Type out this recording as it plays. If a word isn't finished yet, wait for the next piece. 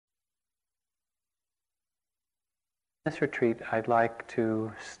This retreat, I'd like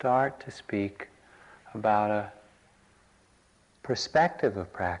to start to speak about a perspective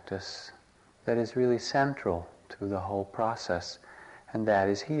of practice that is really central to the whole process, and that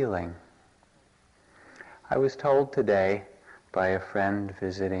is healing. I was told today by a friend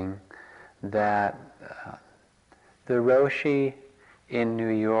visiting that the Roshi in New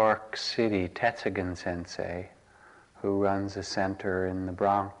York City, Tetsugen Sensei, who runs a center in the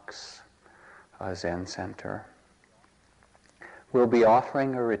Bronx, a Zen center, we'll be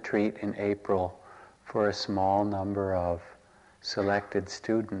offering a retreat in April for a small number of selected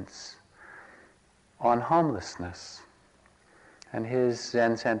students on homelessness. And his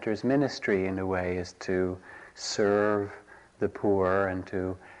Zen Center's ministry, in a way, is to serve the poor and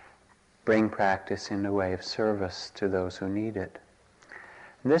to bring practice in a way of service to those who need it.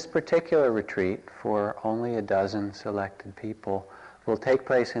 This particular retreat, for only a dozen selected people, will take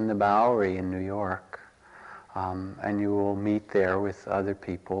place in the Bowery in New York. And you will meet there with other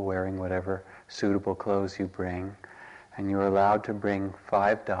people wearing whatever suitable clothes you bring. And you're allowed to bring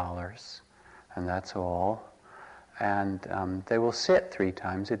 $5, and that's all. And they will sit 3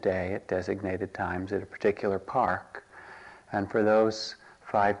 times a day at designated times at a particular park. And for those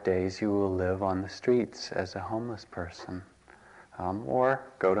 5 days you will live on the streets as a homeless person, or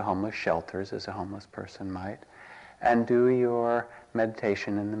go to homeless shelters as a homeless person might, and do your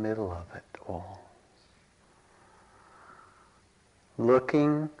meditation in the middle of it all.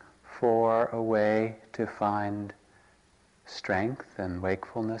 Looking for a way to find strength and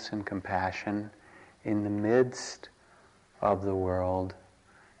wakefulness and compassion in the midst of the world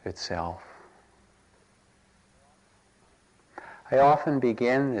itself. I often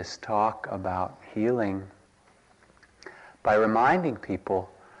begin this talk about healing by reminding people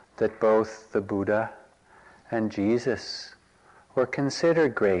that both the Buddha and Jesus were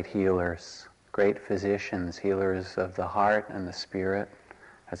considered great healers, great physicians, healers of the heart and the spirit,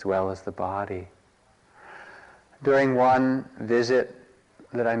 as well as the body. During one visit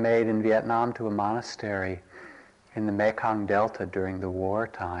that I made in Vietnam to a monastery in the Mekong Delta during the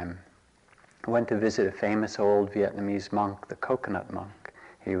wartime, I went to visit a famous old Vietnamese monk, the coconut monk,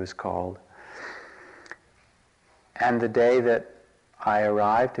 he was called. And the day that I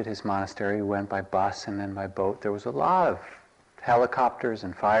arrived at his monastery, we went by bus and then by boat. There was a lot of helicopters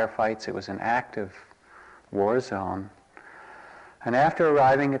and firefights. It was an active war zone. And after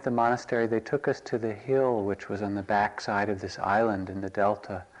arriving at the monastery, they took us to the hill which was on the backside of this island in the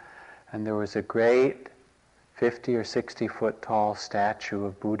delta. And there was a great 50 or 60 foot tall statue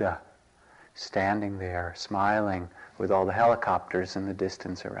of Buddha standing there, smiling, with all the helicopters in the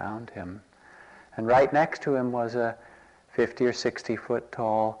distance around him. And right next to him was a 50 or 60 foot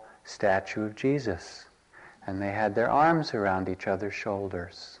tall statue of Jesus. And they had their arms around each other's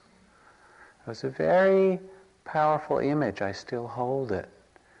shoulders. It was a very powerful image. I still hold it.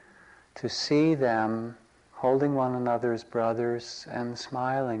 To see them holding one another as brothers and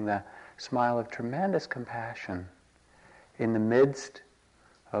smiling, the smile of tremendous compassion in the midst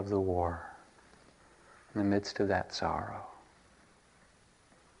of the war, in the midst of that sorrow.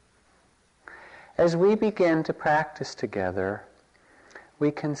 As we begin to practice together, we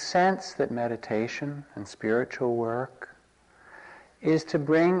can sense that meditation and spiritual work is to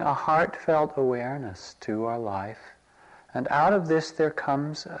bring a heartfelt awareness to our life, and out of this there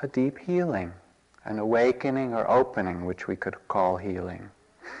comes a deep healing, an awakening or opening, which we could call healing.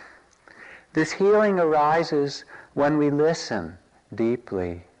 This healing arises when we listen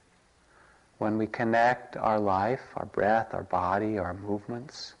deeply, when we connect our life, our breath, our body, our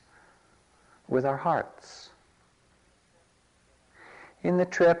movements with our hearts. In the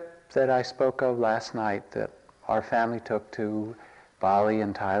trip that I spoke of last night that our family took to Bali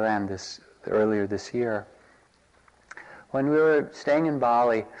and Thailand earlier this year, when we were staying in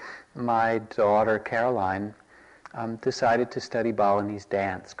Bali, my daughter Caroline decided to study Balinese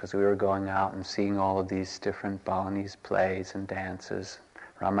dance because we were going out and seeing all of these different Balinese plays and dances,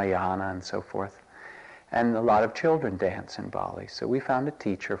 Ramayana and so forth. And a lot of children dance in Bali. So we found a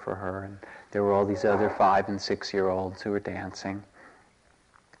teacher for her, and there were all these other 5- and 6-year-olds who were dancing.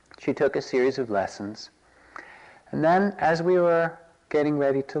 She took a series of lessons. And then, as we were getting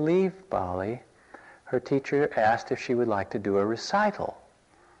ready to leave Bali, her teacher asked if she would like to do a recital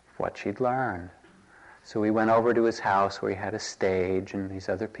of what she'd learned. So we went over to his house where he had a stage and these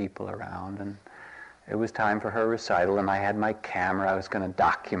other people around, and it was time for her recital, and I had my camera. I was going to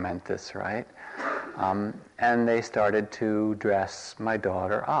document this, right? And they started to dress my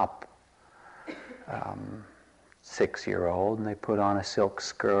daughter up, 6-year-old, and they put on a silk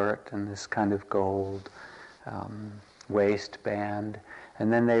skirt and this kind of gold waistband,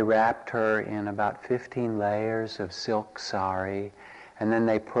 And then they wrapped her in about 15 layers of silk sari. And then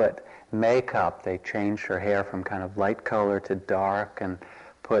they put makeup. They changed her hair from kind of light color to dark and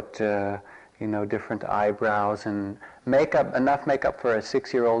put, different eyebrows and makeup, enough makeup for a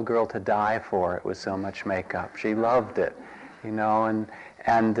 6-year-old girl to die for. It was so much makeup. She loved it,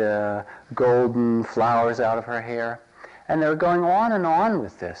 and golden flowers out of her hair. And they were going on and on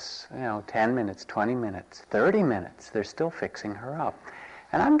with this, 10 minutes, 20 minutes, 30 minutes. They're still fixing her up.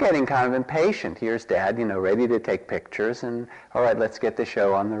 And I'm getting kind of impatient. Here's Dad, ready to take pictures, and all right, let's get the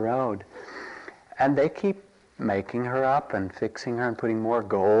show on the road. And they keep making her up and fixing her and putting more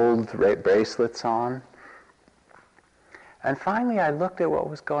gold bracelets on. And finally I looked at what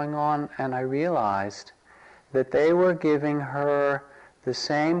was going on and I realized that they were giving her the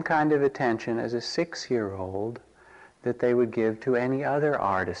same kind of attention as a 6-year-old that they would give to any other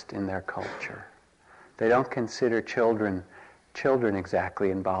artist in their culture. They don't consider children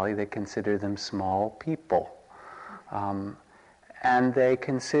exactly in Bali. They consider them small people. And they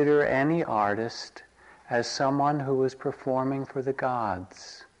consider any artist as someone who was performing for the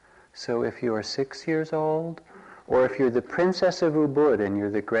gods. So if you're 6 years old, or if you're the princess of Ubud and you're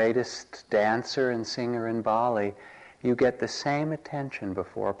the greatest dancer and singer in Bali, you get the same attention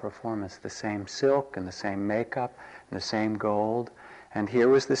before a performance, the same silk and the same makeup and the same gold. And here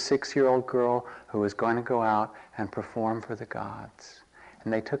was the 6-year-old girl who was going to go out and perform for the gods.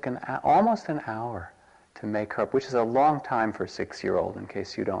 And they took almost an hour to make her up, which is a long time for a 6-year-old, in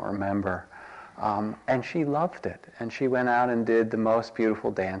case you don't remember. And she loved it. And she went out and did the most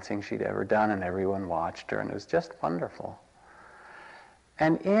beautiful dancing she'd ever done, and everyone watched her, and it was just wonderful.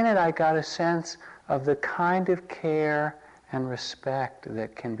 And in it I got a sense of the kind of care and respect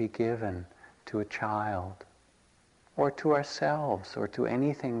that can be given to a child, or to ourselves, or to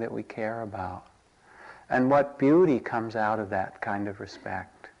anything that we care about. And what beauty comes out of that kind of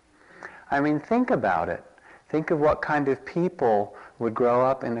respect. I mean, think about it. Think of what kind of people would grow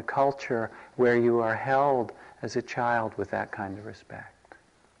up in a culture where you are held as a child with that kind of respect.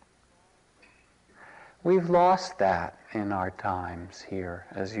 We've lost that in our times here,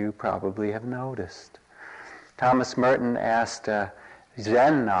 as you probably have noticed. Thomas Merton asked a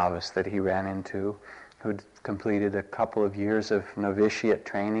Zen novice that he ran into, who'd completed a couple of years of novitiate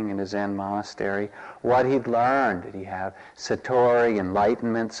training in a Zen monastery, what he'd learned. Did he have satori,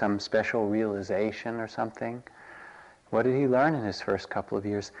 enlightenment, some special realization or something? What did he learn in his first couple of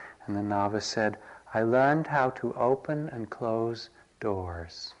years? And the novice said, I learned how to open and close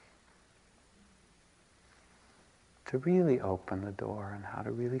doors. To really open the door and how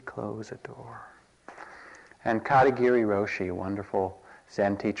to really close a door. And Katagiri Roshi, a wonderful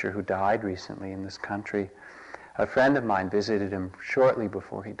Zen teacher who died recently in this country, a friend of mine visited him shortly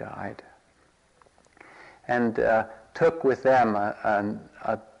before he died and took with them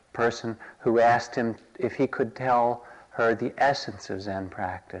a person who asked him if he could tell her the essence of Zen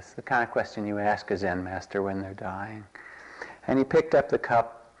practice, the kind of question you ask a Zen master when they're dying. And he picked up the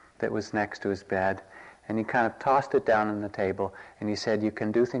cup that was next to his bed and he kind of tossed it down on the table and he said, you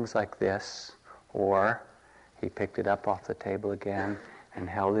can do things like this, or he picked it up off the table again and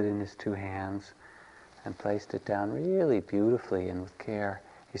held it in his 2 hands and placed it down really beautifully and with care.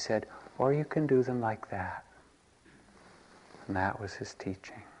 He said, or you can do them like that. And that was his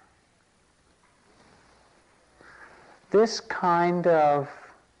teaching. This kind of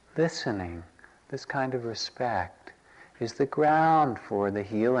listening, this kind of respect, is the ground for the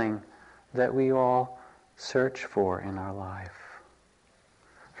healing that we all search for in our life.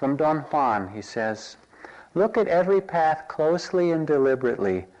 From Don Juan, he says, look at every path closely and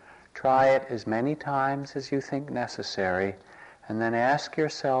deliberately. Try it as many times as you think necessary, and then ask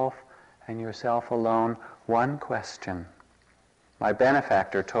yourself and yourself alone one question. My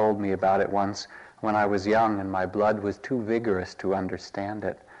benefactor told me about it once when I was young and my blood was too vigorous to understand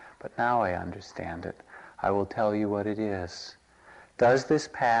it, but now I understand it. I will tell you what it is. Does this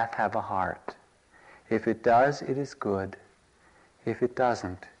path have a heart? If it does, it is good. If it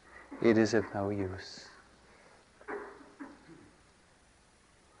doesn't, it is of no use.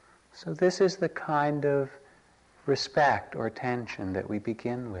 So this is the kind of respect or attention that we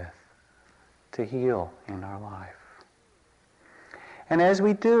begin with to heal in our life. And as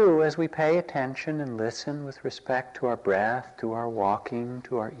we do, as we pay attention and listen with respect to our breath, to our walking,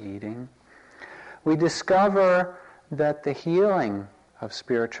 to our eating, we discover that the healing of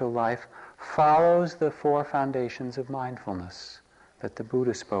spiritual life follows the 4 foundations of mindfulness that the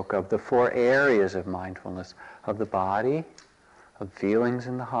Buddha spoke of, the 4 areas of mindfulness, of the body, of feelings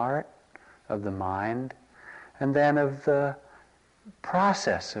in the heart, of the mind, and then of the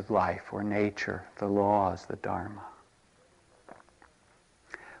process of life or nature, the laws, the Dharma.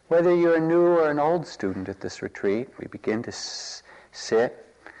 Whether you're a new or an old student at this retreat, we begin to sit,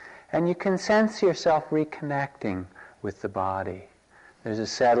 and you can sense yourself reconnecting with the body. There's a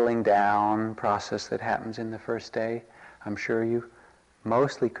settling down process that happens in the first day. I'm sure you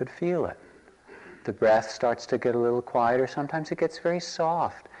mostly could feel it. The breath starts to get a little quieter. Sometimes it gets very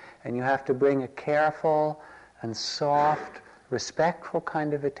soft, and you have to bring a careful and soft, respectful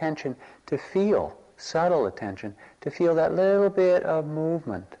kind of attention to feel, subtle attention, to feel that little bit of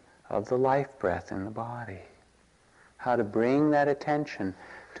movement of the life breath in the body. How to bring that attention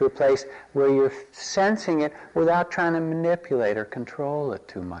to a place where you're sensing it without trying to manipulate or control it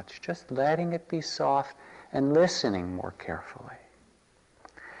too much, just letting it be soft and listening more carefully.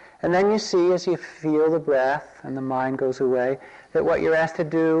 And then you see, as you feel the breath and the mind goes away, that what you're asked to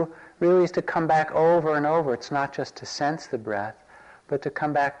do really is to come back over and over. It's not just to sense the breath, but to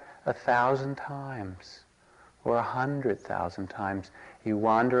come back 1,000 times or 100,000 times. You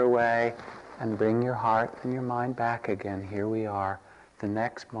wander away and bring your heart and your mind back again. Here we are, the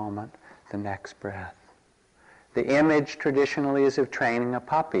next moment, the next breath. The image traditionally is of training a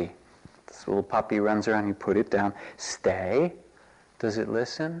puppy. This little puppy runs around, you put it down. Stay. Does it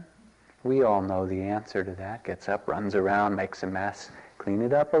listen? We all know the answer to that. Gets up, runs around, makes a mess. Clean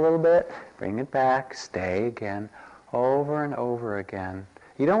it up a little bit, bring it back, stay again, over and over again.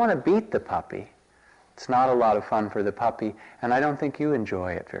 You don't want to beat the puppy. It's not a lot of fun for the puppy, and I don't think you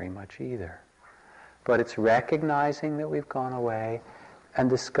enjoy it very much either. But it's recognizing that we've gone away and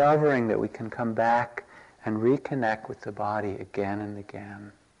discovering that we can come back and reconnect with the body again and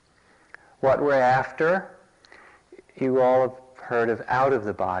again. What we're after, you all have heard of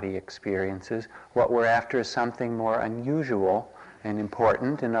out-of-the-body experiences. What we're after is something more unusual and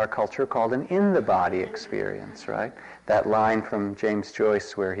important in our culture called an in-the-body experience, right? That line from James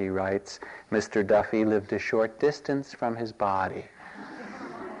Joyce where he writes, Mr. Duffy lived a short distance from his body.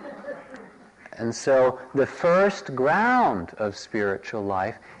 And so the first ground of spiritual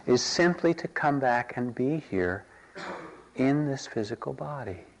life is simply to come back and be here in this physical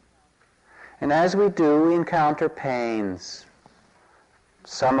body. And as we do, we encounter pains.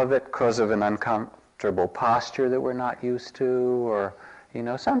 Some of it because of an uncomfortable posture that we're not used to, or,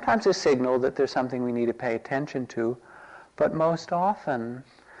 sometimes a signal that there's something we need to pay attention to. But most often,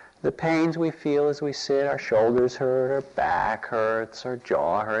 the pains we feel as we sit, our shoulders hurt, our back hurts, our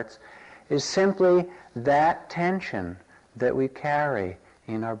jaw hurts, is simply that tension that we carry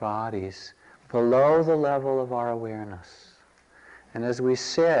in our bodies below the level of our awareness. And as we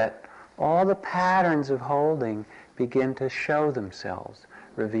sit, all the patterns of holding begin to show themselves,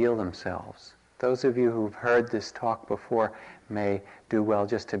 reveal themselves. Those of you who've heard this talk before may do well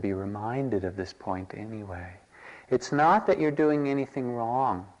just to be reminded of this point anyway. It's not that you're doing anything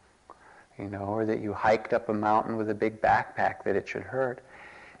wrong, or that you hiked up a mountain with a big backpack that it should hurt.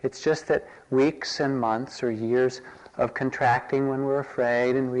 It's just that weeks and months or years of contracting when we're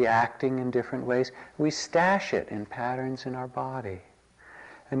afraid and reacting in different ways, we stash it in patterns in our body.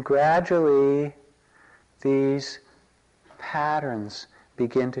 And gradually, these patterns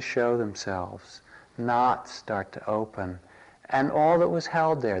begin to show themselves. Knots start to open. And all that was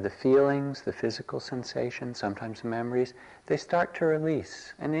held there, the feelings, the physical sensations, sometimes memories, they start to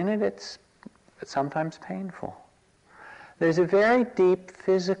release. And in it, it's sometimes painful. There's a very deep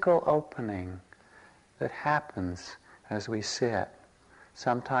physical opening that happens as we sit.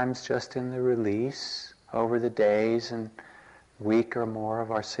 Sometimes just in the release over the days and week or more of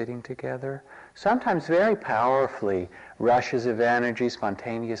our sitting together. Sometimes very powerfully, rushes of energy,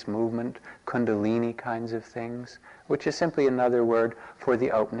 spontaneous movement, kundalini kinds of things, which is simply another word for the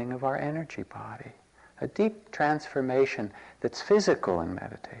opening of our energy body. A deep transformation that's physical in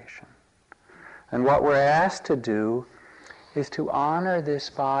meditation. And what we're asked to do is to honor this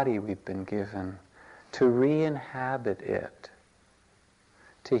body we've been given, to re-inhabit it,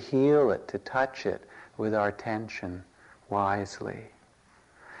 to heal it, to touch it with our attention wisely.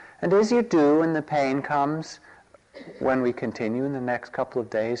 And as you do, and the pain comes, when we continue in the next couple of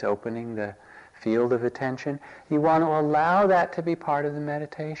days opening the field of attention, you want to allow that to be part of the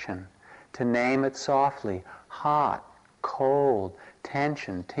meditation, to name it softly, hot, cold,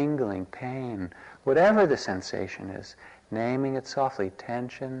 tension, tingling, pain, whatever the sensation is, naming it softly,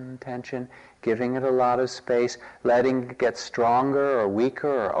 tension, tension, giving it a lot of space, letting it get stronger or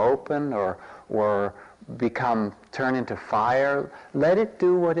weaker or open or turn into fire. Let it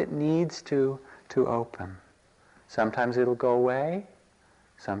do what it needs to open. Sometimes it'll go away.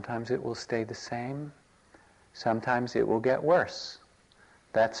 Sometimes it will stay the same. Sometimes it will get worse.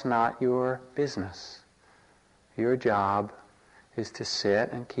 That's not your business. Your job is to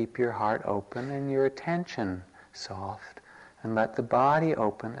sit and keep your heart open and your attention soft and let the body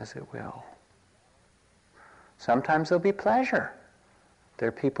open as it will. Sometimes there'll be pleasure. There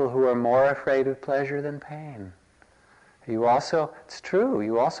are people who are more afraid of pleasure than pain. It's true,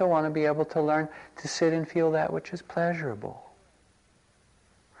 you also want to be able to learn to sit and feel that which is pleasurable.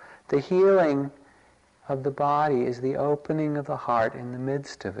 The healing of the body is the opening of the heart in the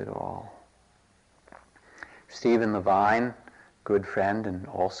midst of it all. Stephen Levine, good friend and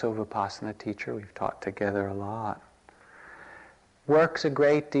also Vipassana teacher, we've taught together a lot, works a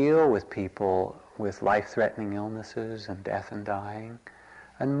great deal with people with life-threatening illnesses and death and dying.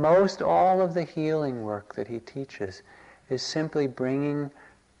 And most all of the healing work that he teaches is simply bringing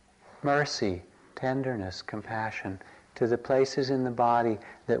mercy, tenderness, compassion to the places in the body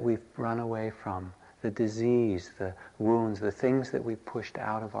that we've run away from, the disease, the wounds, the things that we pushed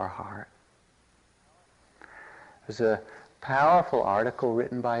out of our heart. There's a powerful article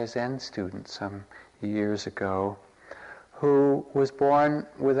written by a Zen student some years ago who was born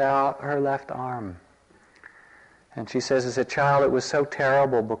without her left arm. And she says, as a child, it was so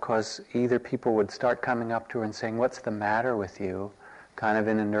terrible because either people would start coming up to her and saying, "What's the matter with you?" kind of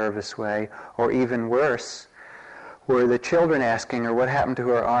in a nervous way, or even worse, were the children asking her what happened to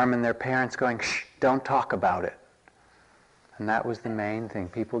her arm and their parents going, "Shh, don't talk about it." And that was the main thing.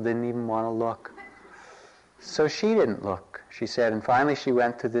 People didn't even want to look. So she didn't look, she said, and finally she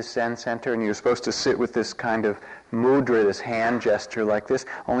went to this Zen center, and you're supposed to sit with this kind of mudra, this hand gesture like this,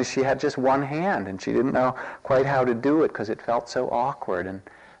 only she had just one hand, and she didn't know quite how to do it because it felt so awkward, and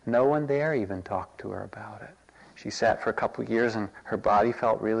no one there even talked to her about it. She sat for a couple of years, and her body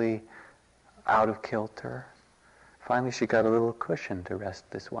felt really out of kilter. Finally she got a little cushion to rest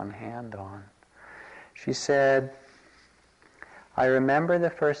this one hand on. She said, "I remember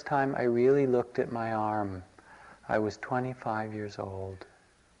the first time I really looked at my arm. I was 25 years old.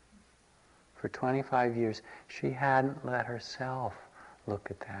 For 25 years, she hadn't let herself look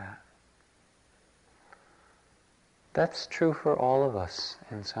at that." That's true for all of us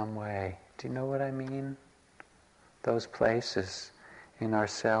in some way. Do you know what I mean? Those places in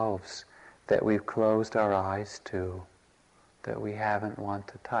ourselves that we've closed our eyes to, that we haven't want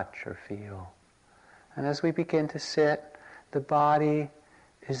to touch or feel. And as we begin to sit, the body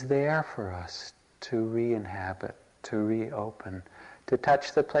is there for us to re-inhabit, to reopen, to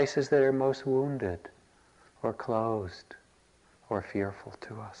touch the places that are most wounded or closed or fearful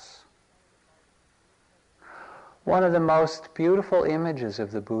to us. One of the most beautiful images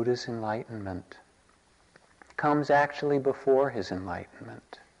of the Buddha's enlightenment comes actually before his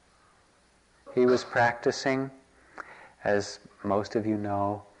enlightenment. He was practicing, as most of you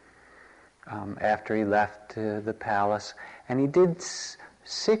know, after he left the palace, and he did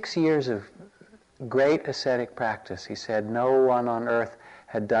 6 years of great ascetic practice. He said no one on earth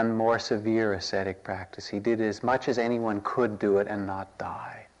had done more severe ascetic practice. He did as much as anyone could do it and not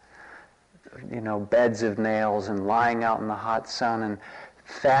die. Beds of nails and lying out in the hot sun and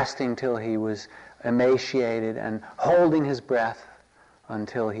fasting till he was emaciated and holding his breath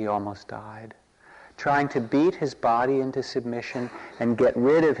until he almost died. Trying to beat his body into submission and get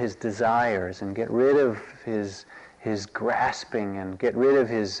rid of his desires and get rid of his grasping and get rid of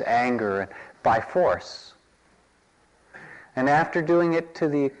his anger by force. And after doing it to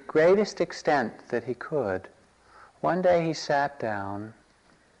the greatest extent that he could, one day he sat down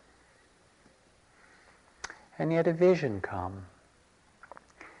and he had a vision come.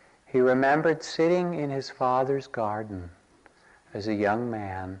 He remembered sitting in his father's garden as a young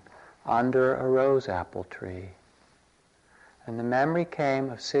man under a rose apple tree. And the memory came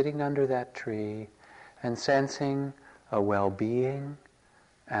of sitting under that tree and sensing a well-being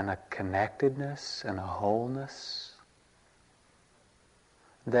and a connectedness and a wholeness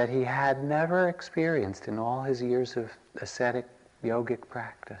that he had never experienced in all his years of ascetic yogic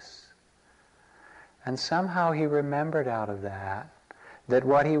practice. And somehow he remembered out of that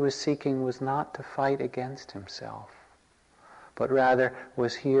what he was seeking was not to fight against himself, but rather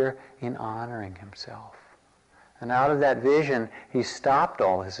was here in honoring himself. And out of that vision, he stopped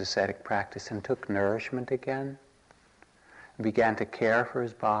all his ascetic practice and took nourishment again, began to care for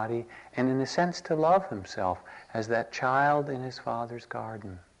his body, and in a sense to love himself as that child in his father's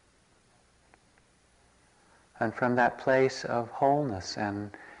garden. And from that place of wholeness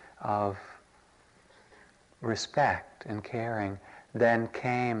and of respect and caring, then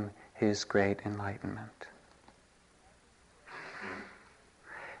came his great enlightenment.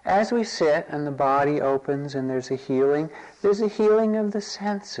 As we sit and the body opens and there's a healing of the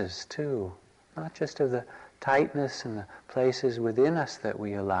senses too, not just of the tightness and the places within us that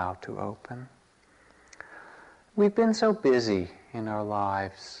we allow to open. We've been so busy in our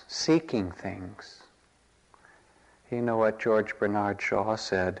lives seeking things. You know what George Bernard Shaw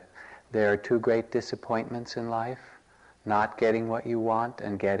said? There are two great disappointments in life: not getting what you want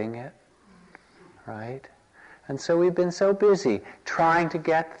and getting it, right? And so we've been so busy trying to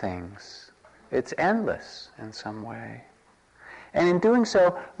get things. It's endless in some way. And in doing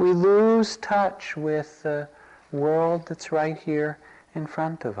so, we lose touch with the world that's right here in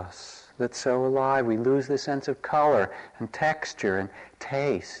front of us, that's so alive. We lose the sense of color and texture and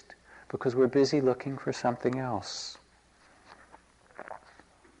taste because we're busy looking for something else.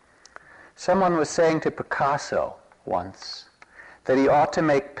 Someone was saying to Picasso once that he ought to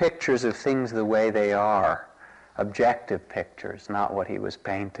make pictures of things the way they are, objective pictures, not what he was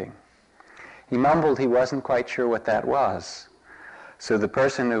painting. He mumbled he wasn't quite sure what that was. So the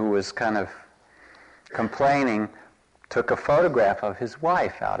person who was kind of complaining took a photograph of his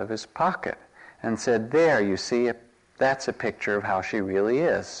wife out of his pocket and said, "There, you see, that's a picture of how she really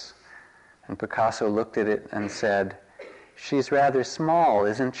is." And Picasso looked at it and said, "She's rather small,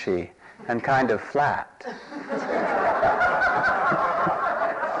 isn't she? And kind of flat."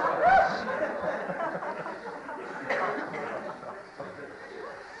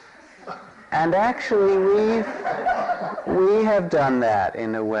 And actually we have done that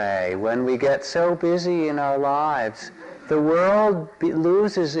in a way. When we get so busy in our lives, the world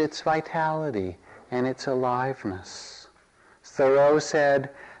loses its vitality and its aliveness. Thoreau said,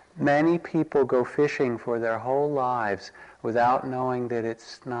 many people go fishing for their whole lives without knowing that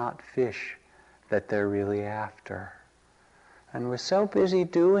it's not fish that they're really after. And we're so busy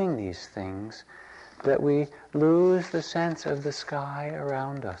doing these things that we lose the sense of the sky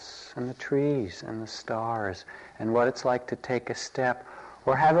around us and the trees and the stars and what it's like to take a step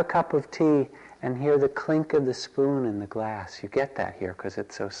or have a cup of tea and hear the clink of the spoon in the glass. You get that here because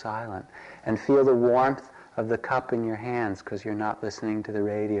it's so silent. And feel the warmth of the cup in your hands because you're not listening to the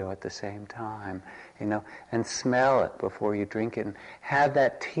radio at the same time, and smell it before you drink it and have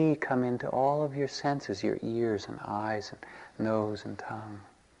that tea come into all of your senses, your ears and eyes and nose and tongue.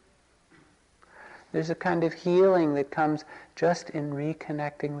 There's a kind of healing that comes just in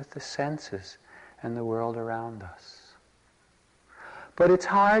reconnecting with the senses and the world around us. But it's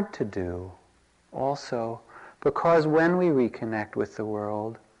hard to do also because when we reconnect with the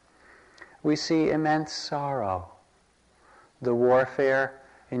world, we see immense sorrow. The warfare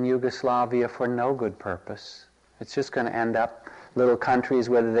in Yugoslavia for no good purpose. It's just going to end up, little countries,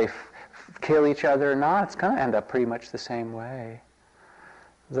 whether they kill each other or not, it's going to end up pretty much the same way.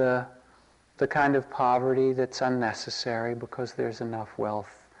 The kind of poverty that's unnecessary because there's enough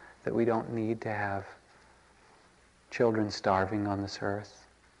wealth that we don't need to have children starving on this earth.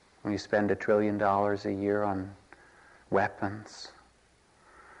 When you spend $1 trillion a year on weapons.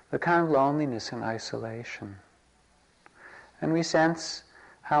 The kind of loneliness and isolation. And we sense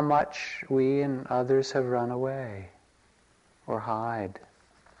how much we and others have run away or hide.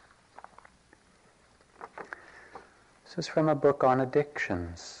 This is from a book on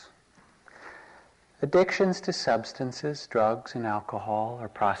addictions. Addictions to substances, drugs and alcohol or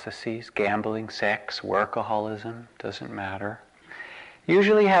processes, gambling, sex, workaholism, doesn't matter,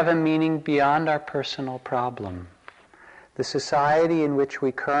 usually have a meaning beyond our personal problem. The society in which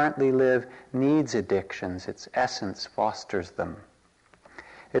we currently live needs addictions. Its essence fosters them.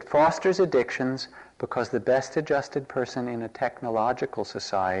 It fosters addictions because the best adjusted person in a technological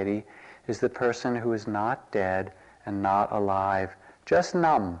society is the person who is not dead and not alive, just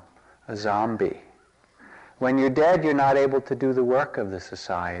numb, a zombie. When you're dead, you're not able to do the work of the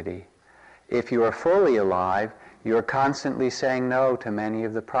society. If you are fully alive, you're constantly saying no to many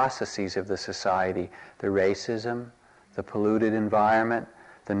of the processes of the society, the racism, the polluted environment,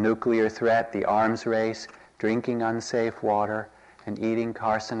 the nuclear threat, the arms race, drinking unsafe water, and eating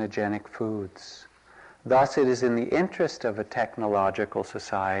carcinogenic foods. Thus, it is in the interest of a technological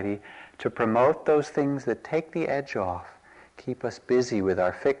society to promote those things that take the edge off, keep us busy with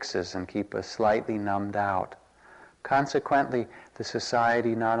our fixes, and keep us slightly numbed out. Consequently, the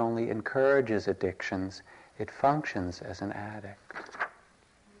society not only encourages addictions, it functions as an addict.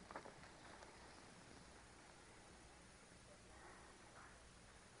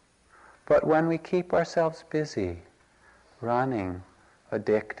 But when we keep ourselves busy, running,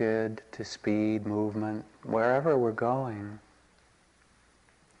 addicted to speed, movement, wherever we're going,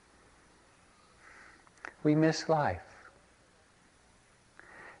 we miss life.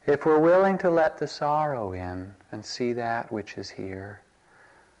 If we're willing to let the sorrow in and see that which is here,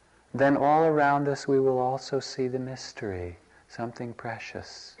 then all around us we will also see the mystery, something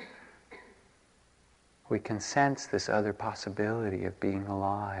precious. We can sense this other possibility of being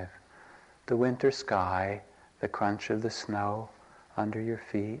alive. The winter sky, the crunch of the snow under your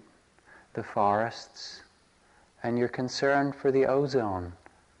feet, the forests, And you're concerned for the ozone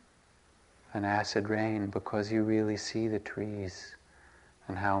and acid rain because you really see the trees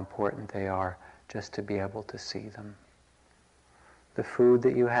and how important they are just to be able to see them. The food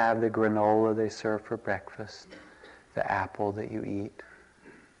that you have, the granola they serve for breakfast, the apple that you eat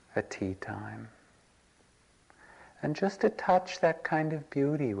at tea time. And just to touch that kind of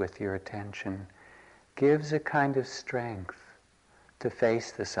beauty with your attention gives a kind of strength to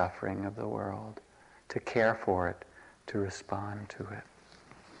face the suffering of the world, to care for it, to respond to it.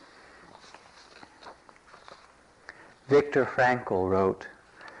 Viktor Frankl wrote,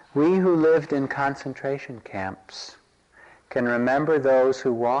 "We who lived in concentration camps can remember those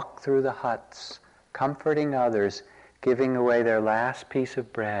who walked through the huts, comforting others, giving away their last piece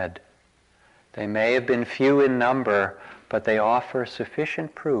of bread. They may have been few in number, but they offer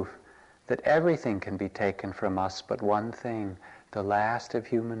sufficient proof that everything can be taken from us but one thing, the last of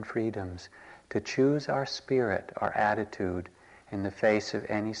human freedoms, to choose our spirit, our attitude, in the face of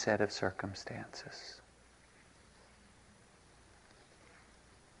any set of circumstances."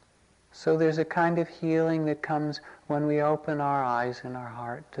 So there's a kind of healing that comes when we open our eyes and our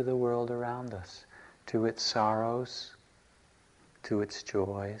heart to the world around us, to its sorrows, to its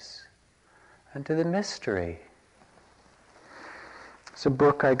joys, and to the mystery. It's a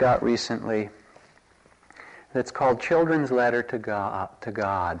book I got recently that's called Children's Letter to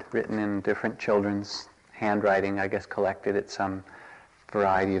God, written in different children's handwriting, I guess collected at some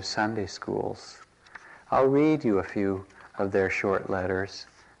variety of Sunday schools. I'll read you a few of their short letters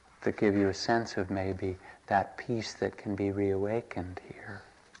that give you a sense of maybe that peace that can be reawakened here.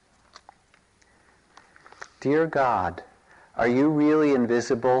 Dear God, are you really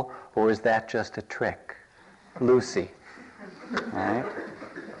invisible, or is that just a trick? Lucy. Right?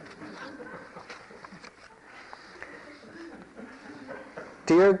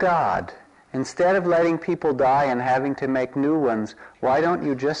 Dear God, instead of letting people die and having to make new ones, why don't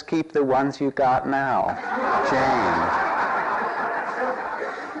you just keep the ones you got now? Jane.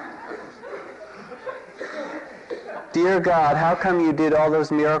 Dear God, how come you did all those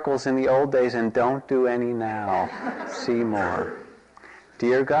miracles in the old days and don't do any now? Seymour.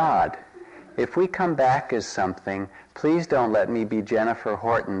 Dear God, if we come back as something, please don't let me be Jennifer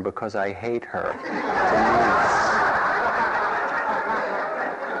Horton because I hate her.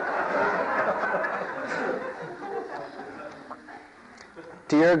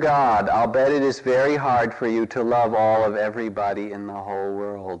 Dear God, I'll bet it is very hard for you to love all of everybody in the whole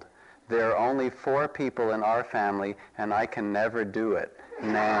world. There are only 4 people in our family, and I can never do it.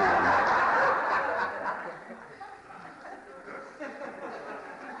 Nan.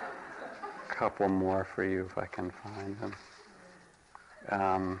 Couple more for you if I can find them.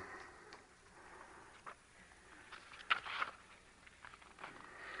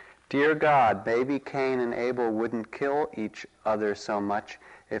 Dear God, maybe Cain and Abel wouldn't kill each other so much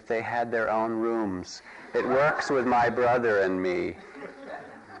if they had their own rooms. It works with my brother and me.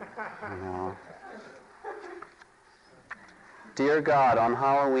 You know. Dear God, on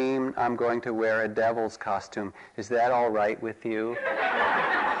Halloween I'm going to wear a devil's costume. Is that all right with you?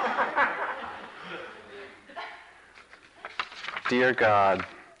 Dear God,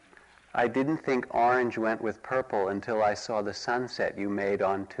 I didn't think orange went with purple until I saw the sunset you made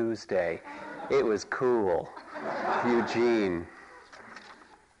on Tuesday. It was cool. Eugene.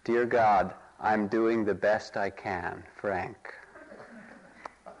 Dear God, I'm doing the best I can. Frank.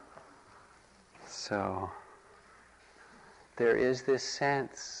 So, there is this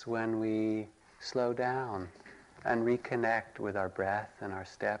sense when we slow down and reconnect with our breath and our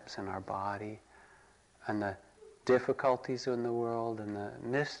steps and our body and the difficulties in the world and the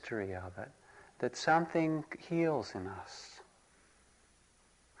mystery of it, that something heals in us.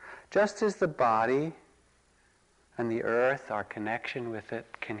 Just as the body and the earth, our connection with it,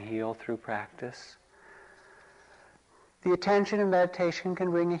 can heal through practice, the attention and meditation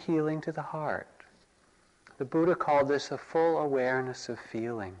can bring a healing to the heart. The Buddha called this a full awareness of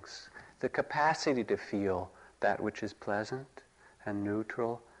feelings, the capacity to feel that which is pleasant and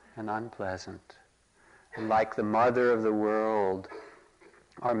neutral and unpleasant. And like the mother of the world,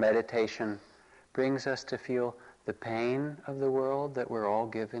 our meditation brings us to feel the pain of the world that we're all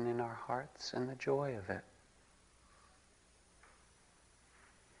given in our hearts and the joy of it.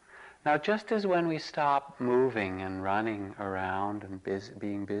 Now, just as when we stop moving and running around and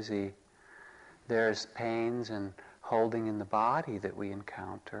being busy, there's pains and holding in the body that we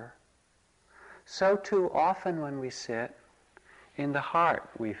encounter, so too often when we sit, in the heart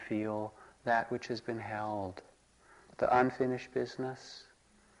we feel that which has been held, the unfinished business,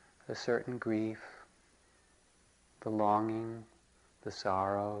 a certain grief, the longing, the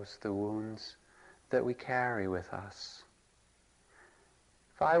sorrows, the wounds that we carry with us.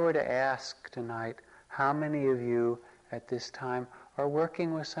 If I were to ask tonight, how many of you at this time are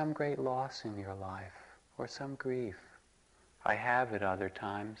working with some great loss in your life or some grief? I have at other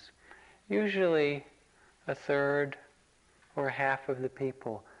times. Usually a third or half of the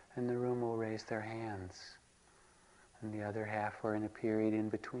people in the room will raise their hands, and the other half are in a period in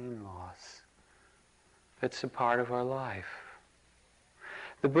between loss. It's a part of our life.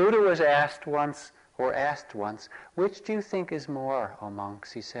 The Buddha was asked once, which do you think is more, O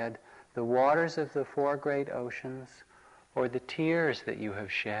monks? He said, the waters of the four great oceans, or the tears that you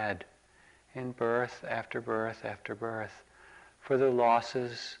have shed in birth after birth after birth, for the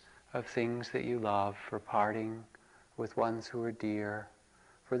losses of things that you love, for parting with ones who are dear,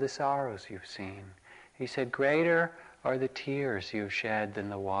 for the sorrows you've seen. He said, greater are the tears you've shed than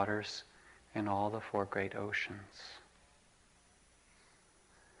the waters in all the four great oceans.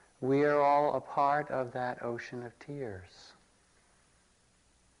 We are all a part of that ocean of tears.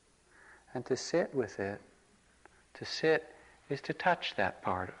 And to sit with it, to sit is to touch that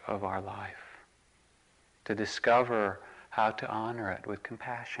part of our life, to discover how to honor it with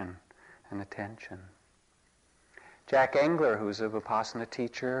compassion and attention. Jack Engler, who's a Vipassana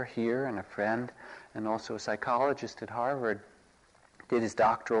teacher here and a friend, and also a psychologist at Harvard, did his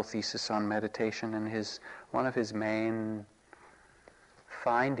doctoral thesis on meditation, and one of his main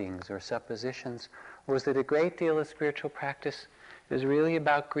findings or suppositions was that a great deal of spiritual practice is really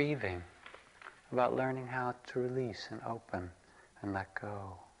about grieving, about learning how to release and open and let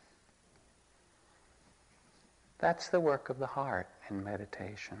go. That's the work of the heart in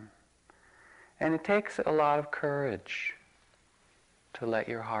meditation. And it takes a lot of courage to let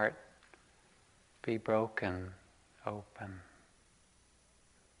your heart be broken, open.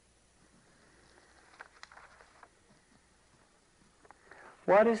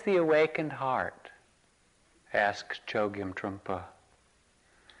 What is the awakened heart? Asked Chogyam Trungpa.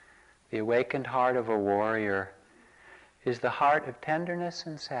 The awakened heart of a warrior is the heart of tenderness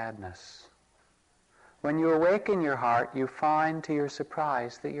and sadness. When you awaken your heart, you find to your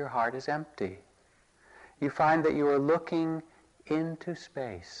surprise that your heart is empty. You find that you are looking into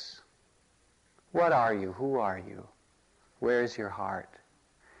space. What are you? Who are you? Where's your heart?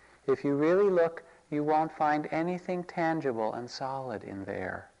 If you really look, you won't find anything tangible and solid in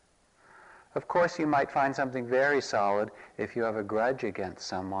there. Of course, you might find something very solid if you have a grudge against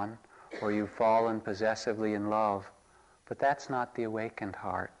someone or you've fallen possessively in love, but that's not the awakened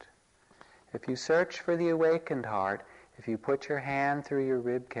heart. If you search for the awakened heart, if you put your hand through your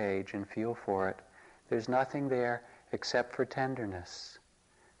rib cage and feel for it, there's nothing there except for tenderness.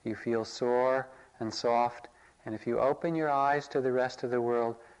 You feel sore and soft, and if you open your eyes to the rest of the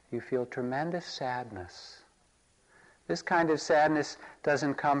world, you feel tremendous sadness. This kind of sadness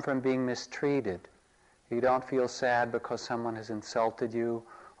doesn't come from being mistreated. You don't feel sad because someone has insulted you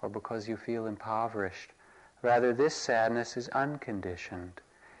or because you feel impoverished. Rather, this sadness is unconditioned.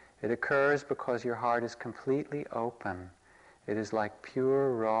 It occurs because your heart is completely open. It is like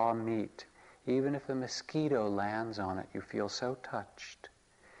pure raw meat. Even if a mosquito lands on it, you feel so touched.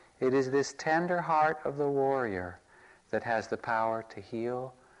 It is this tender heart of the warrior that has the power to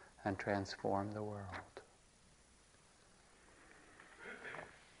heal and transform the world.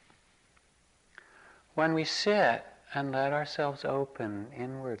 When we sit and let ourselves open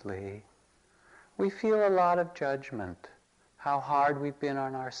inwardly, we feel a lot of judgment, how hard we've been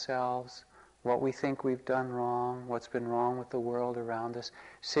on ourselves, what we think we've done wrong, what's been wrong with the world around us,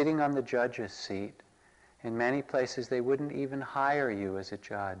 sitting on the judge's seat. In many places they wouldn't even hire you as a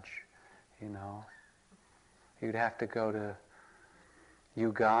judge, you know. You'd have to go to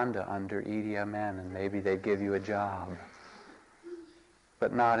Uganda under Idi Amin and maybe they'd give you a job,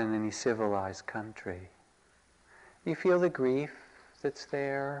 but not in any civilized country. You feel the grief that's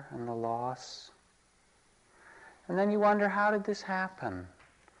there and the loss. And then you wonder, how did this happen?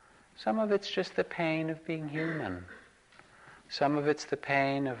 Some of it's just the pain of being human. Some of it's the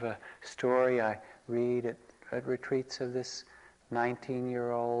pain of a story I read at retreats of this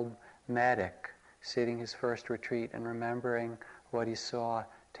 19-year-old medic sitting his first retreat and remembering what he saw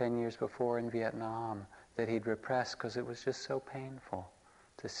 10 years before in Vietnam that he'd repressed because it was just so painful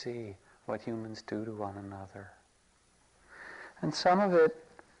to see what humans do to one another. And some of it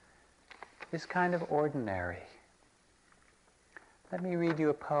is kind of ordinary. Let me read you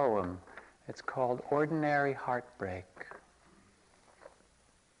a poem. It's called Ordinary Heartbreak.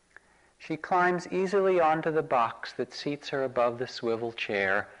 She climbs easily onto the box that seats her above the swivel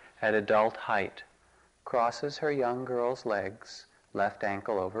chair at adult height, crosses her young girl's legs, left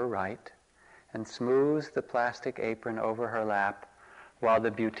ankle over right, and smooths the plastic apron over her lap while the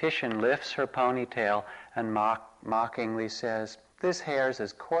beautician lifts her ponytail and mockingly says, "This hair's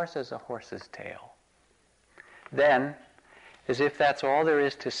as coarse as a horse's tail." Then, as if that's all there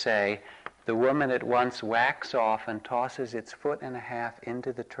is to say, the woman at once whacks off and tosses its 1.5 feet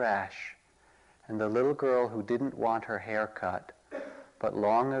into the trash, and the little girl who didn't want her hair cut, but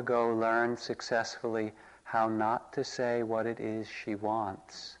long ago learned successfully how not to say what it is she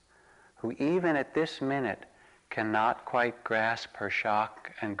wants, who even at this minute cannot quite grasp her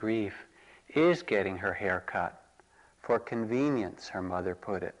shock and grief, is getting her hair cut. For convenience, her mother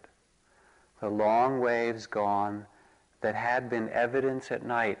put it. The long waves gone that had been evidence at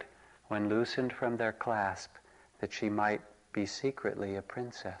night when loosened from their clasp that she might be secretly a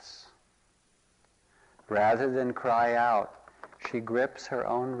princess. Rather than cry out, she grips her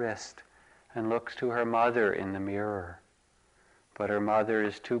own wrist and looks to her mother in the mirror. But her mother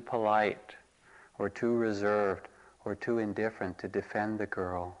is too polite, or too reserved, or too indifferent to defend the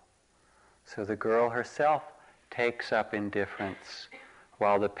girl. So the girl herself takes up indifference,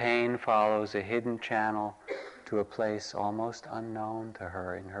 while the pain follows a hidden channel to a place almost unknown to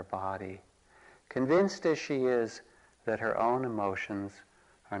her in her body, convinced as she is that her own emotions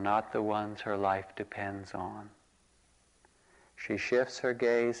are not the ones her life depends on. She shifts her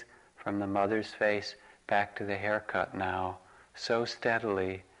gaze from the mother's face back to the haircut now, so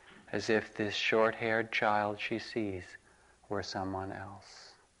steadily as if this short-haired child she sees were someone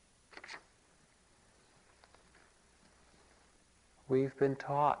else. We've been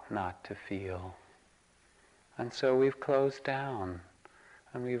taught not to feel, and so we've closed down,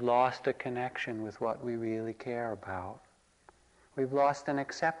 and we've lost a connection with what we really care about. We've lost an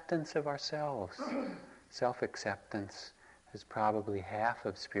acceptance of ourselves. Self-acceptance is probably half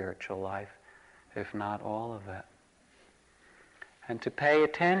of spiritual life, if not all of it. And to pay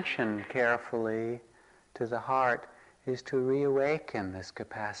attention carefully to the heart is to reawaken this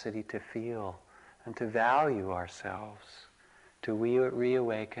capacity to feel and to value ourselves, to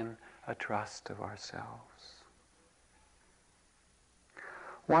reawaken a trust of ourselves.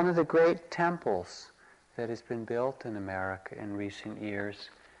 One of the great temples that has been built in America in recent years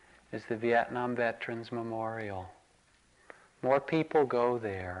is the Vietnam Veterans Memorial. More people go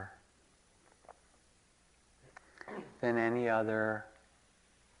there than any other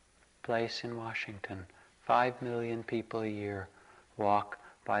place in Washington. 5 million people a year walk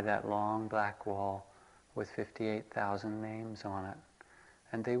by that long black wall with 58,000 names on it,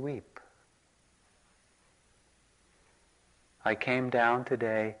 and they weep. I came down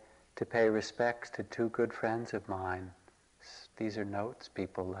today to pay respects to 2 good friends of mine. These are notes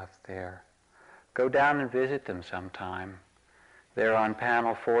people left there. Go down and visit them sometime. They're on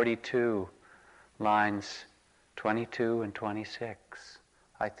panel 42, lines 22 and 26.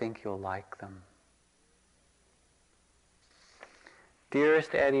 I think you'll like them.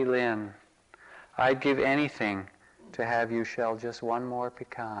 Dearest Eddie Lynn, I'd give anything to have you shell just one more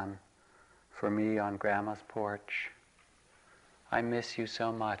pecan for me on Grandma's porch. I miss you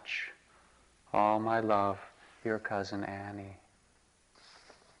so much. All my love, your cousin Annie.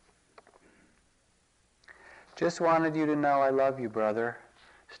 Just wanted you to know I love you, brother.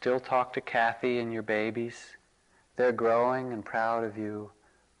 Still talk to Kathy and your babies. They're growing and proud of you.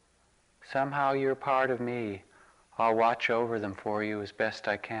 Somehow you're part of me. I'll watch over them for you as best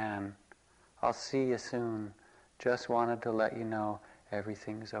I can. I'll see you soon. Just wanted to let you know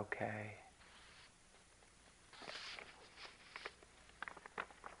everything's okay.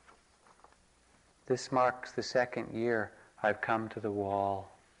 This marks the 2nd year I've come to the wall.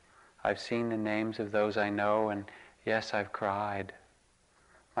 I've seen the names of those I know, and yes, I've cried.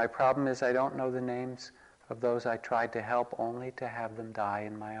 My problem is I don't know the names of those I tried to help only to have them die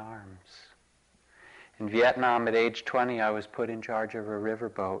in my arms. In Vietnam at age 20, I was put in charge of a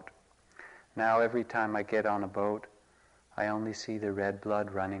riverboat. Now every time I get on a boat, I only see the red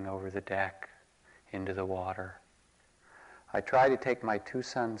blood running over the deck into the water. I try to take my 2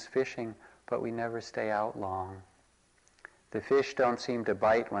 sons fishing, but we never stay out long. The fish don't seem to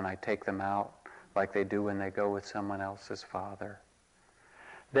bite when I take them out like they do when they go with someone else's father.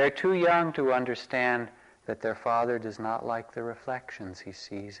 They're too young to understand that their father does not like the reflections he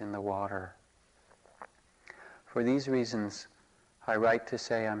sees in the water. For these reasons, I write to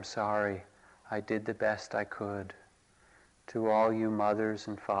say I'm sorry. I did the best I could. To all you mothers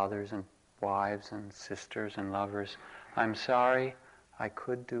and fathers and wives and sisters and lovers, I'm sorry I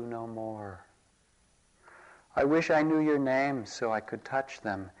could do no more. I wish I knew your names so I could touch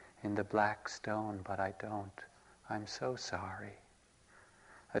them in the black stone, but I don't. I'm so sorry.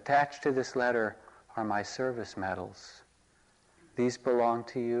 Attached to this letter are my service medals. These belong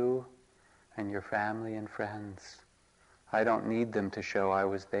to you and your family and friends. I don't need them to show I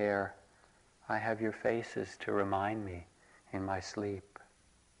was there. I have your faces to remind me in my sleep.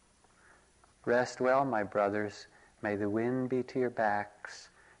 Rest well, my brothers. May the wind be to your backs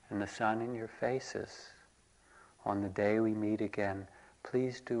and the sun in your faces. On the day we meet again,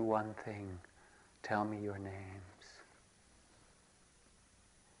 please do one thing. Tell me your names.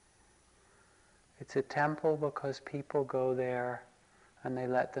 It's a temple because people go there and they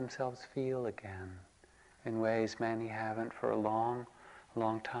let themselves feel again in ways many haven't for a long,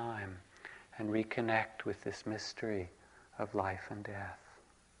 long time, and reconnect with this mystery of life and death.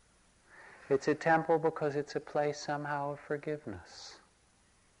 It's a temple because it's a place somehow of forgiveness.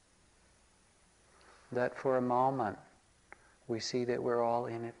 That for a moment we see that we're all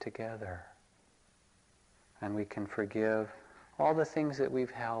in it together, and we can forgive all the things that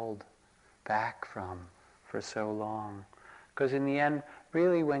we've held back from for so long. Because in the end,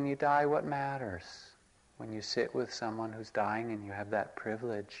 really, when you die, what matters? When you sit with someone who's dying and you have that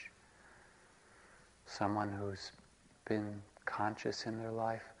privilege, someone who's been conscious in their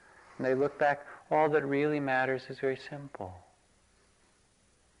life, and they look back, all that really matters is very simple.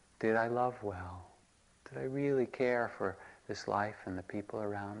 Did I love well? Did I really care for this life and the people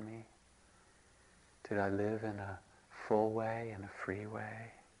around me? Did I live in a full way, in a free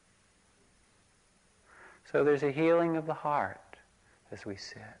way? So there's a healing of the heart as we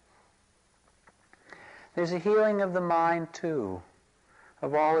sit. There's a healing of the mind too,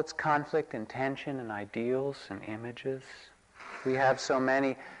 of all its conflict and tension and ideals and images. We have so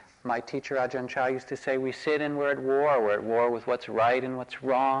many. My teacher Ajahn Chah used to say, we sit and we're at war with what's right and what's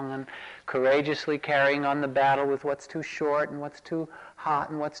wrong, and courageously carrying on the battle with what's too short and what's too hot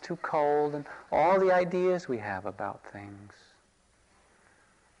and what's too cold, and all the ideas we have about things.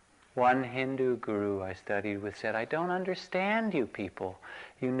 One Hindu guru I studied with said, I don't understand you people.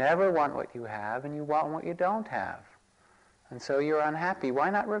 You never want what you have and you want what you don't have. And so you're unhappy. Why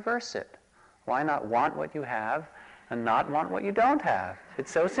not reverse it? Why not want what you have and not want what you don't have?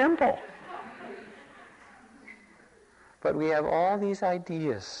 It's so simple. But we have all these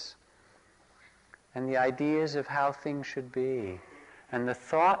ideas, and the ideas of how things should be, and the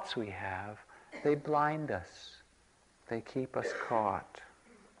thoughts we have, they blind us. They keep us caught.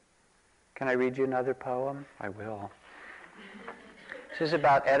 Can I read you another poem? I will. This is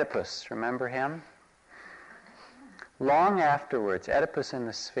about Oedipus. Remember him? Long afterwards, Oedipus and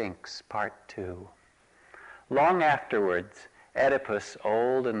the Sphinx, Part 2. Long afterwards, Oedipus,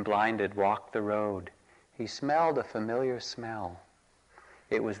 old and blinded, walked the road. He smelled a familiar smell.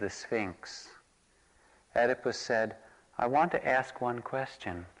 It was the Sphinx. Oedipus said, I want to ask one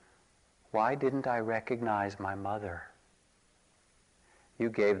question. Why didn't I recognize my mother? You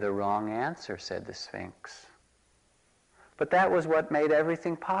gave the wrong answer, said the Sphinx. But that was what made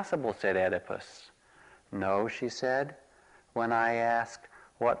everything possible, said Oedipus. No, she said. When I asked,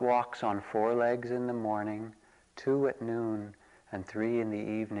 what walks on 4 legs in the morning, 2 at noon, and 3 in the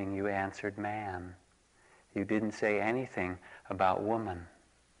evening, you answered man. You didn't say anything about woman.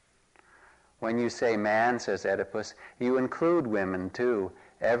 When you say man, says Oedipus, you include women too.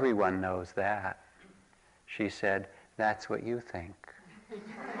 Everyone knows that. She said, that's what you think.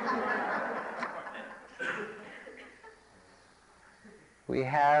 We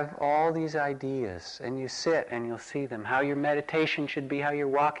have all these ideas, and you sit and you'll see them. How your meditation should be, how your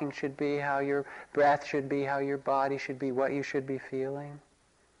walking should be, how your breath should be, how your body should be, what you should be feeling.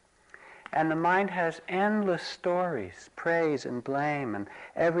 And the mind has endless stories, praise and blame, and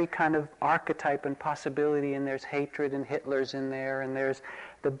every kind of archetype and possibility, and there's hatred and Hitler's in there, and there's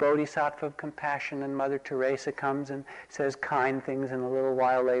the bodhisattva of compassion, and Mother Teresa comes and says kind things, and a little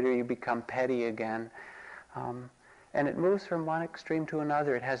while later you become petty again. And it moves from one extreme to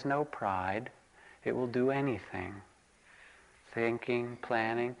another. It has no pride. It will do anything. Thinking,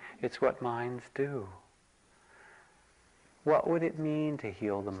 planning, it's what minds do. What would it mean to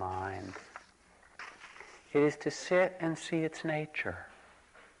heal the mind? It is to sit and see its nature.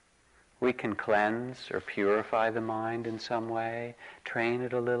 We can cleanse or purify the mind in some way, train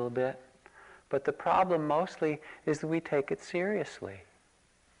it a little bit, but the problem mostly is that we take it seriously.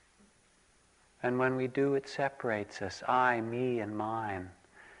 And when we do, it separates us, I, me, and mine,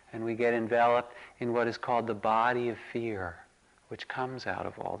 and we get enveloped in what is called the body of fear, which comes out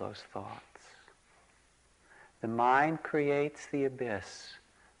of all those thoughts. The mind creates the abyss,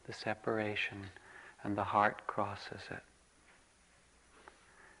 the separation, and the heart crosses it.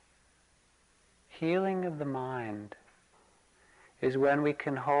 Healing of the mind is when we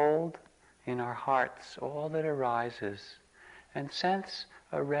can hold in our hearts all that arises and sense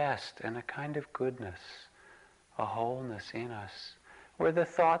a rest and a kind of goodness, a wholeness in us, where the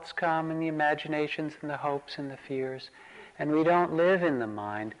thoughts come and the imaginations and the hopes and the fears, and we don't live in the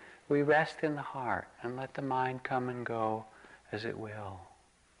mind. We rest in the heart and let the mind come and go as it will.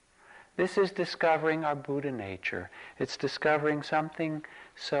 This is discovering our Buddha nature. It's discovering something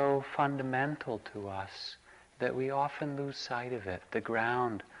so fundamental to us that we often lose sight of it, the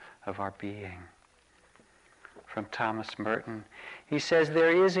ground of our being. From Thomas Merton, he says,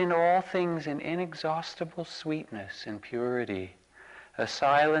 "There is in all things an inexhaustible sweetness and purity, a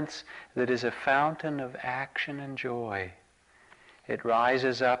silence that is a fountain of action and joy. It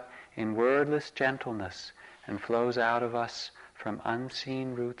rises up in wordless gentleness and flows out of us from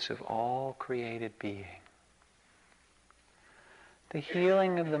unseen roots of all created being." The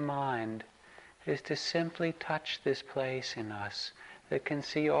healing of the mind is to simply touch this place in us that can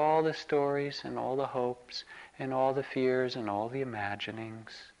see all the stories and all the hopes and all the fears and all the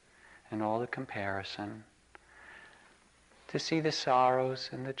imaginings and all the comparison, to see the sorrows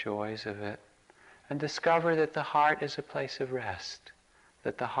and the joys of it, and discover that the heart is a place of rest,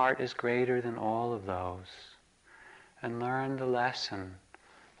 that the heart is greater than all of those, and learn the lesson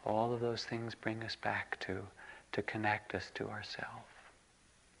all of those things bring us back to connect us to ourselves.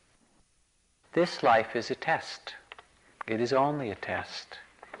 This life is a test. It is only a test.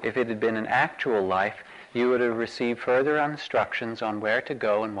 If it had been an actual life, you would have received further instructions on where to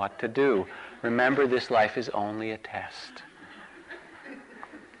go and what to do. Remember, this life is only a test.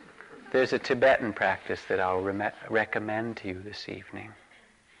 There's a Tibetan practice that I'll recommend to you this evening.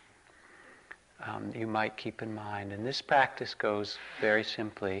 You might keep in mind. And this practice goes very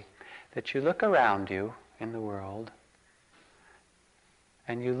simply, that you look around you in the world,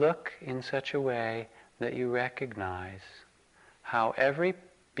 and you look in such a way that you recognize how every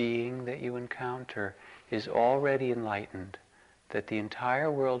being that you encounter is already enlightened, that the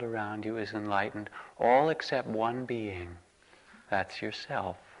entire world around you is enlightened, all except one being. That's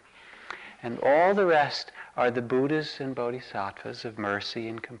yourself. And all the rest are the Buddhas and Bodhisattvas of mercy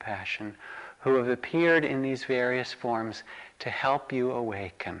and compassion who have appeared in these various forms to help you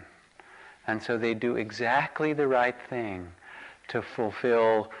awaken. And so they do exactly the right thing to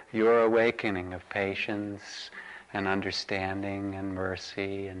fulfill your awakening of patience and understanding and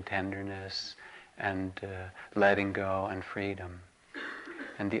mercy and tenderness and letting go and freedom.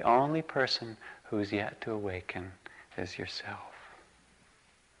 And the only person who's yet to awaken is yourself.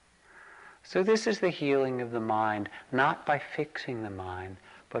 So this is the healing of the mind, not by fixing the mind,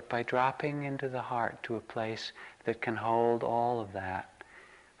 but by dropping into the heart to a place that can hold all of that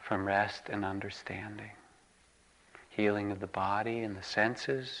from rest and understanding. Healing of the body and the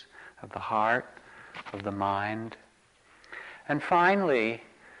senses, of the heart, of the mind. And finally,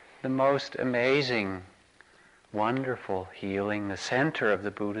 the most amazing, wonderful healing, the center of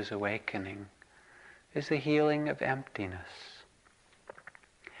the Buddha's awakening, is the healing of emptiness.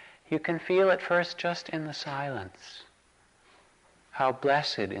 You can feel it first just in the silence. How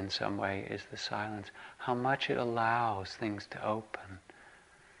blessed in some way is the silence. How much it allows things to open,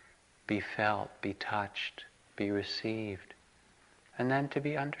 be felt, be touched, be received, and then to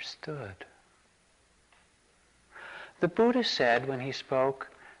be understood. The Buddha said when he spoke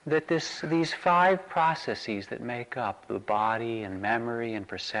that these 5 processes that make up the body and memory and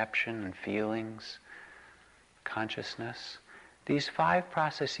perception and feelings, consciousness, these 5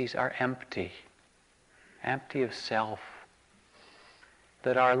 processes are empty of self,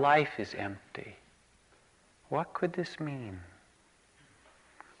 that our life is empty. What could this mean?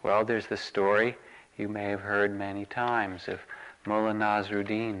 Well, there's the story you may have heard many times of Mullah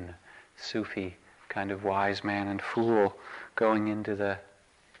Nasruddin, Sufi kind of wise man and fool, going into the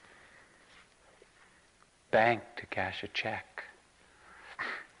bank to cash a check.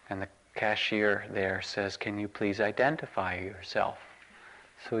 And the cashier there says, "Can you please identify yourself?"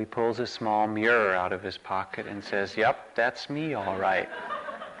 So he pulls a small mirror out of his pocket and says, "Yep, that's me, all right."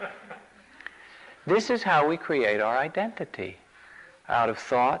 This is how we create our identity. Out of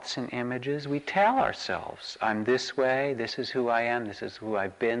thoughts and images, we tell ourselves, I'm this way, this is who I am, this is who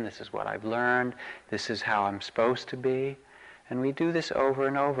I've been, this is what I've learned, this is how I'm supposed to be. And we do this over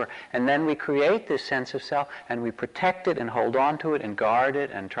and over. And then we create this sense of self, and we protect it and hold on to it and guard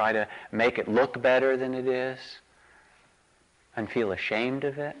it and try to make it look better than it is and feel ashamed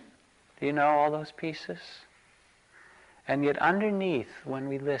of it. Do you know all those pieces? And yet underneath, when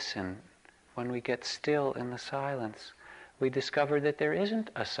we listen, when we get still in the silence, we discover that there isn't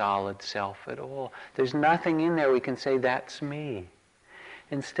a solid self at all. There's nothing in there we can say, that's me.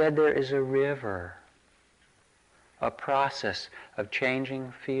 Instead, there is a river, a process of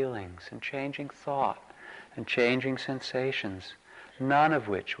changing feelings and changing thought and changing sensations, none of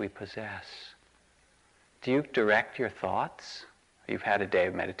which we possess. Do you direct your thoughts? you've had a day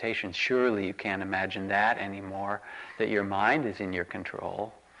of meditation, surely you can't imagine that anymore, that your mind is in your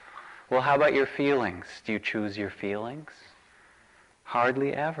control. Well, how about your feelings? Do you choose your feelings?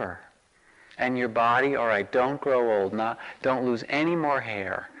 Hardly ever. And your body, all right, don't grow old, don't lose any more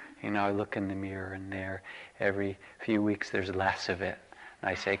hair. I look in the mirror and there, every few weeks there's less of it. And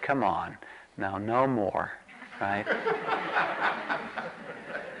I say, come on, now no more, right?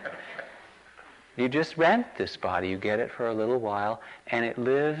 You just rent this body, you get it for a little while, and it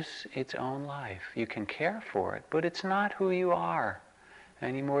lives its own life. You can care for it, but it's not who you are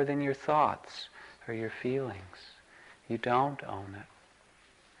any more than your thoughts or your feelings. You don't own it.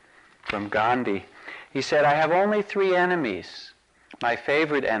 From Gandhi, he said, I have only 3 enemies. My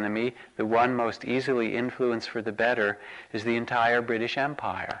favorite enemy, the one most easily influenced for the better, is the entire British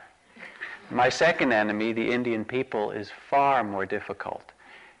Empire. My second enemy, the Indian people, is far more difficult.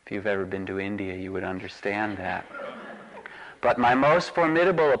 If you've ever been to India, you would understand that. But my most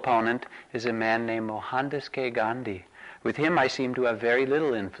formidable opponent is a man named Mohandas K. Gandhi. With him, I seem to have very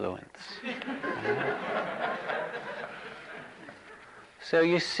little influence. So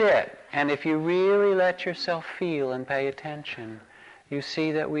you sit, and if you really let yourself feel and pay attention, you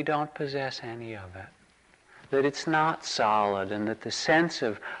see that we don't possess any of it, that it's not solid, and that the sense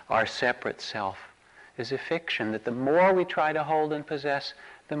of our separate self is a fiction, that the more we try to hold and possess,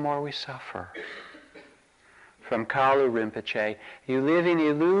 the more we suffer. From Kalu Rinpoche, you live in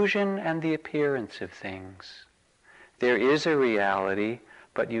illusion and the appearance of things. There is a reality,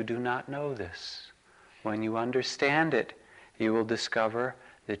 but you do not know this. When you understand it, you will discover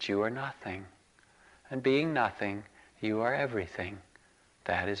that you are nothing. And being nothing, you are everything.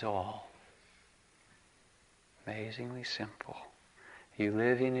 That is all. Amazingly simple. You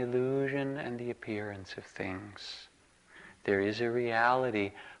live in illusion and the appearance of things. There is a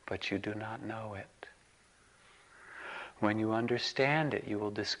reality, but you do not know it. When you understand it, you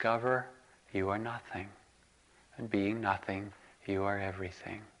will discover you are nothing. And being nothing, you are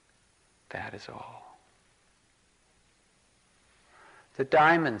everything. That is all. The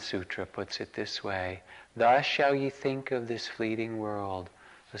Diamond Sutra puts it this way: thus shall ye think of this fleeting world,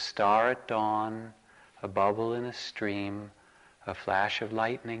 a star at dawn, a bubble in a stream, a flash of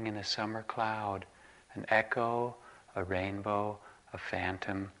lightning in a summer cloud, an echo, a rainbow, a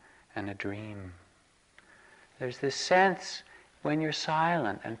phantom, and a dream. There's this sense, when you're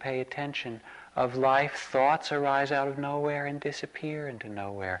silent and pay attention, of life. Thoughts arise out of nowhere and disappear into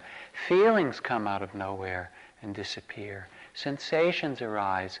nowhere. Feelings come out of nowhere and disappear. Sensations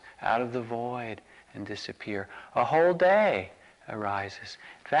arise out of the void and disappear. A whole day arises.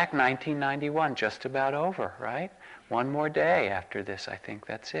 In fact, 1991, just about over, right? One more day after this, I think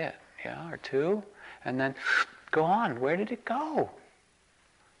that's it. Yeah, or 2. And then, go on. Where did it go?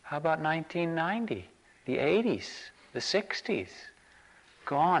 How about 1990? The 80s? The 60s?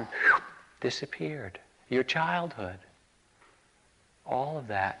 Gone. Disappeared. Your childhood. All of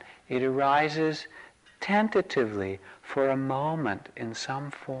that. It arises tentatively for a moment in some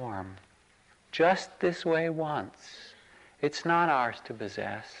form. Just this way once. It's not ours to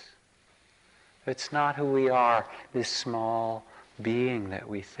possess. It's not who we are, this small being that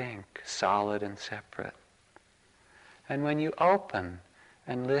we think, solid and separate. And when you open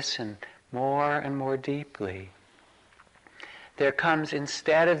and listen more and more deeply, there comes,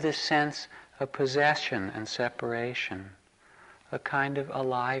 instead of this sense of possession and separation, a kind of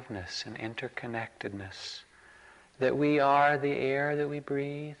aliveness and interconnectedness, that we are the air that we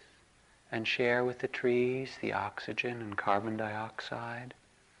breathe and share with the trees, the oxygen and carbon dioxide.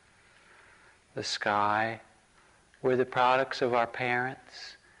 The sky, we're the products of our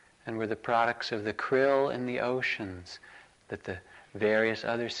parents, and we're the products of the krill in the oceans that the various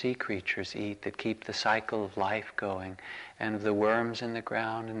other sea creatures eat, that keep the cycle of life going, and of the worms in the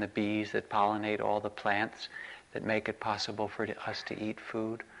ground and the bees that pollinate all the plants that make it possible for us to eat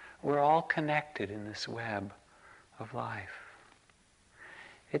food. We're all connected in this web of life.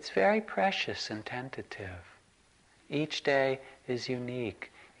 It's very precious and tentative. Each day is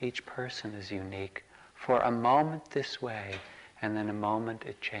unique. Each person is unique. For a moment this way, and then a moment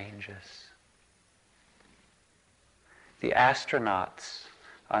it changes. The astronauts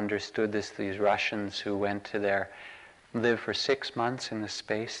understood this, these Russians who went to live for 6 months in the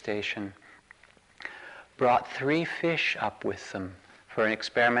space station, brought 3 fish up with them for an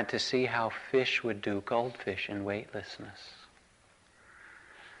experiment to see how fish would do, goldfish, in weightlessness.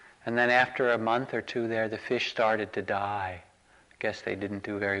 And then after a month or 2 there, the fish started to die. I guess they didn't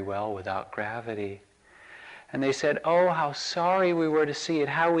do very well without gravity. And they said, oh, how sorry we were to see it,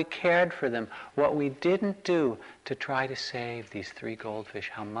 how we cared for them, what we didn't do to try to save these 3 goldfish,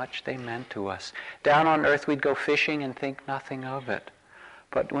 how much they meant to us. Down on earth we'd go fishing and think nothing of it.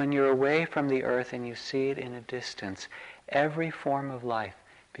 But when you're away from the earth and you see it in a distance, every form of life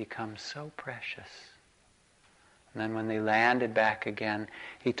becomes so precious. And then when they landed back again,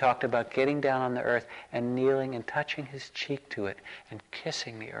 he talked about getting down on the earth and kneeling and touching his cheek to it and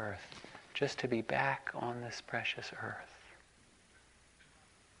kissing the earth, just to be back on this precious earth.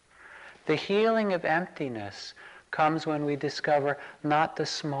 The healing of emptiness comes when we discover not the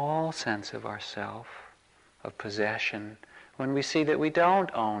small sense of ourself, of possession, when we see that we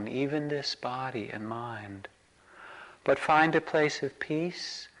don't own even this body and mind, but find a place of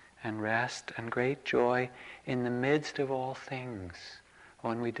peace and rest and great joy in the midst of all things,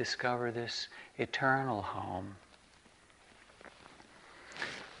 when we discover this eternal home.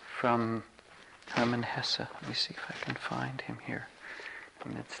 From Hermann Hesse, let me see if I can find him here,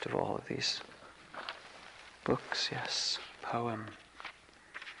 in the midst of all of these books, yes, poem.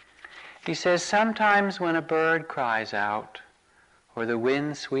 He says, sometimes when a bird cries out, or the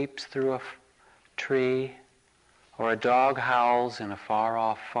wind sweeps through a tree, or a dog howls in a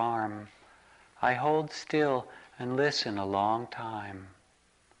far-off farm, I hold still and listen a long time.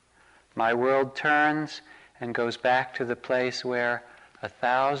 My world turns and goes back to the place where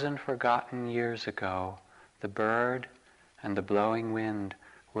 1,000 forgotten years ago the bird and the blowing wind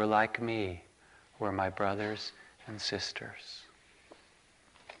were like me, were my brothers and sisters.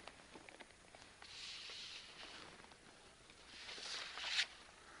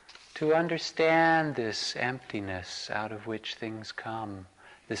 To understand this emptiness out of which things come,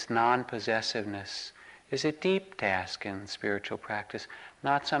 this non-possessiveness, is a deep task in spiritual practice,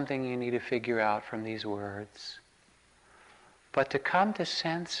 not something you need to figure out from these words. But to come to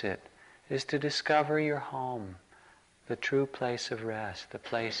sense it is to discover your home, the true place of rest, the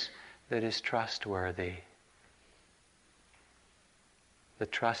place that is trustworthy, the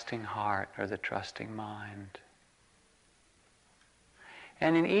trusting heart or the trusting mind.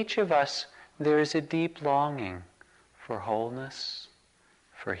 And in each of us, there is a deep longing for wholeness,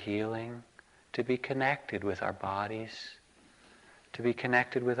 for healing, to be connected with our bodies, to be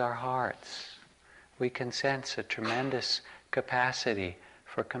connected with our hearts. We can sense a tremendous capacity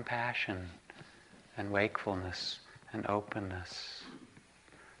for compassion and wakefulness and openness.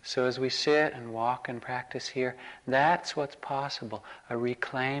 So as we sit and walk and practice here, that's what's possible, a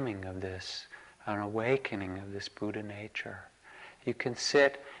reclaiming of this, an awakening of this Buddha nature. You can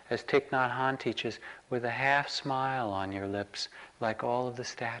sit, as Thich Nhat Hanh teaches, with a half smile on your lips, like all of the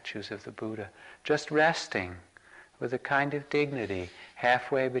statues of the Buddha, just resting with a kind of dignity,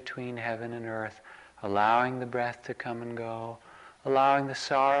 halfway between heaven and earth, allowing the breath to come and go, allowing the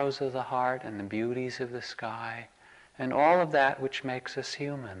sorrows of the heart and the beauties of the sky, and all of that which makes us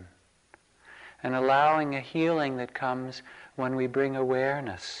human, and allowing a healing that comes when we bring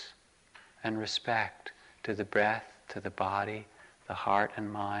awareness and respect to the breath, to the body, the heart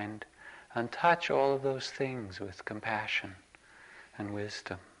and mind, and touch all of those things with compassion and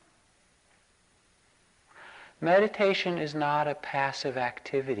wisdom. Meditation is not a passive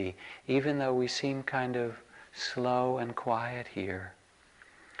activity, even though we seem kind of slow and quiet here.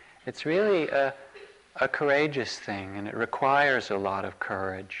 It's really a courageous thing, and it requires a lot of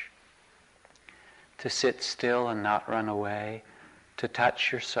courage to sit still and not run away, to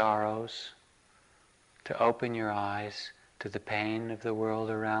touch your sorrows, to open your eyes to the pain of the world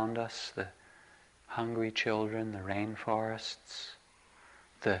around us, the hungry children, the rainforests,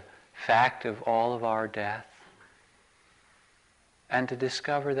 the fact of all of our death, and to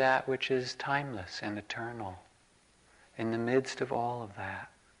discover that which is timeless and eternal in the midst of all of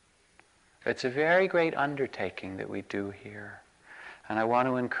that. It's a very great undertaking that we do here, and I want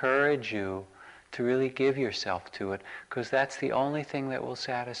to encourage you to really give yourself to it, because that's the only thing that will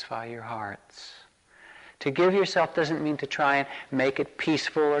satisfy your hearts. To give yourself doesn't mean to try and make it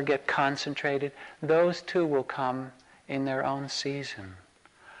peaceful or get concentrated. Those too will come in their own season.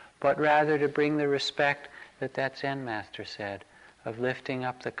 But rather to bring the respect that Zen master said, of lifting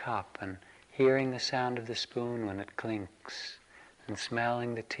up the cup and hearing the sound of the spoon when it clinks, and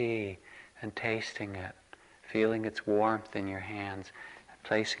smelling the tea and tasting it, feeling its warmth in your hands, and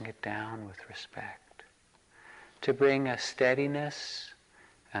placing it down with respect. To bring a steadiness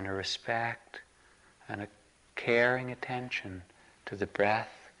and a respect and a caring attention to the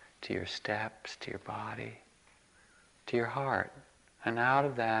breath, to your steps, to your body, to your heart. And out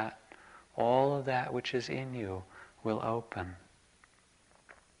of that, all of that which is in you will open.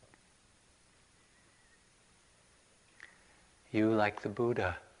 You, like the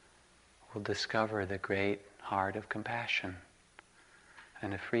Buddha, will discover the great heart of compassion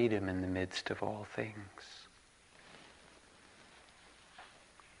and of freedom in the midst of all things.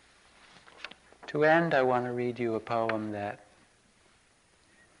 To end, I want to read you a poem that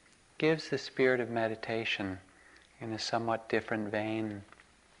gives the spirit of meditation in a somewhat different vein.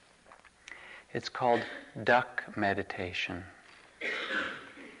 It's called Duck Meditation.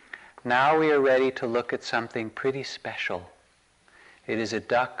 Now we are ready to look at something pretty special. It is a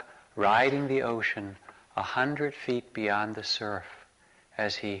duck riding the ocean 100 feet beyond the surf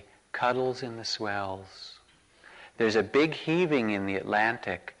as he cuddles in the swells. There's a big heaving in the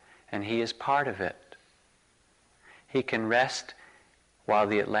Atlantic, and he is part of it. He can rest while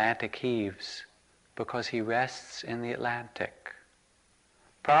the Atlantic heaves because he rests in the Atlantic.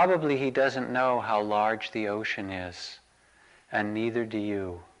 Probably he doesn't know how large the ocean is, and neither do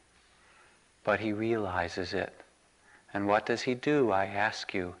you. But he realizes it. And what does he do, I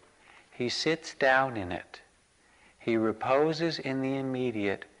ask you? He sits down in it. He reposes in the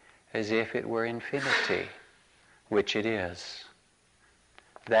immediate as if it were infinity, which it is.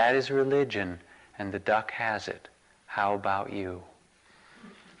 That is religion, and the duck has it. How about you?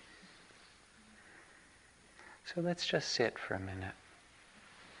 So let's just sit for a minute.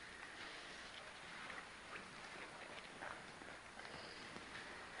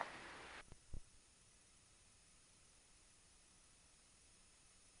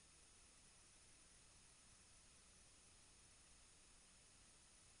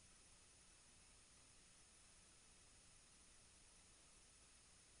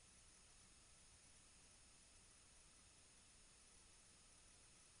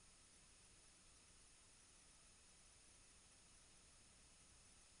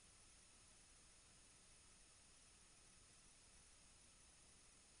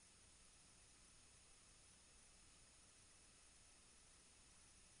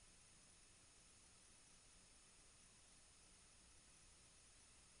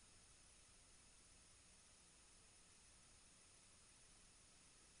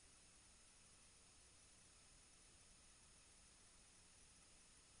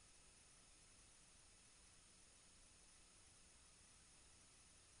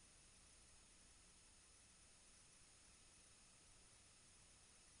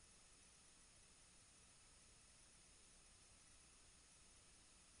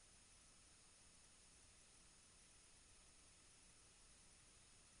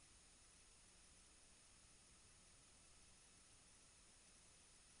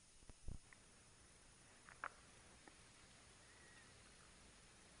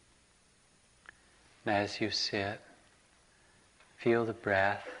 And as you sit, feel the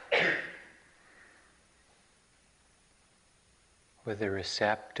breath with a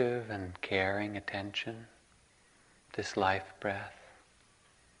receptive and caring attention, this life breath.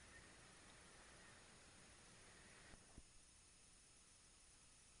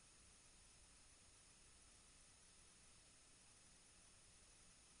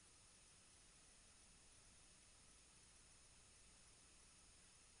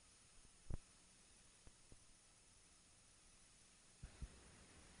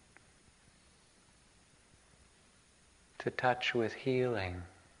 To touch with healing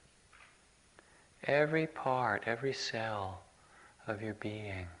every part, every cell of your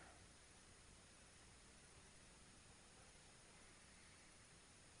being.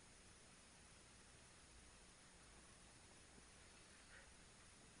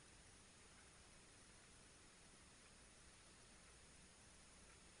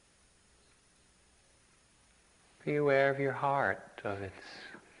 Be aware of your heart, of its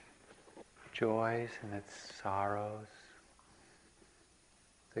joys and its sorrows,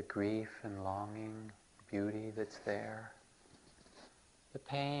 the grief and longing, beauty that's there, the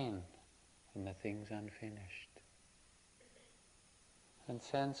pain and the things unfinished. And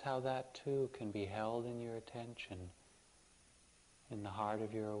sense how that too can be held in your attention, in the heart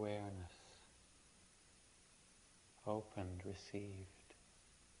of your awareness, opened, received.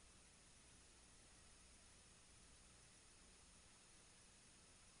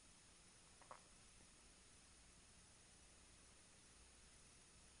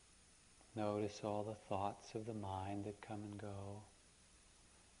 Notice all the thoughts of the mind that come and go.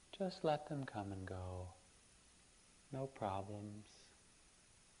 Just let them come and go. No problems.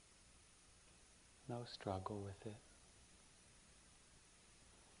 No struggle with it.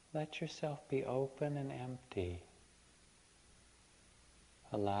 Let yourself be open and empty,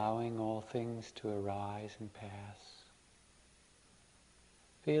 allowing all things to arise and pass.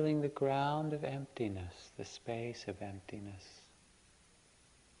 Feeling the ground of emptiness, the space of emptiness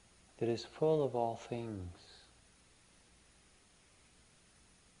that is full of all things.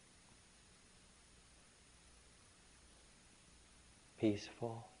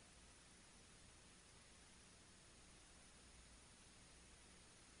 peaceful,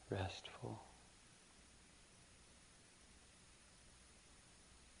 restful.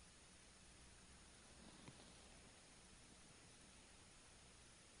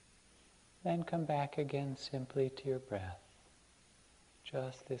 Then come back again simply to your breath.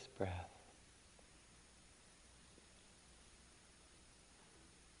 Just this breath.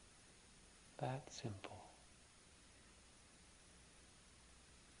 That simple.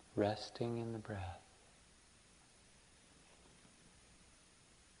 Resting in the breath.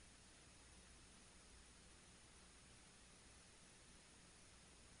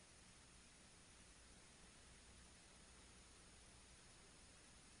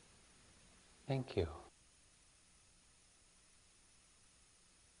 Thank you.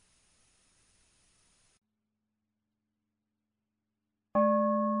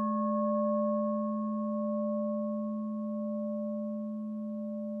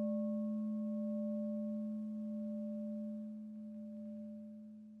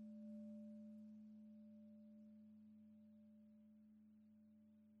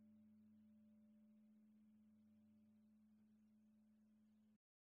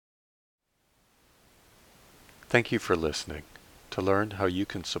 Thank you for listening. To learn how you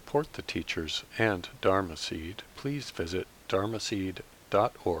can support the teachers and Dharma Seed, please visit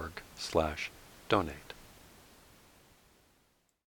dharmaseed.org/donate.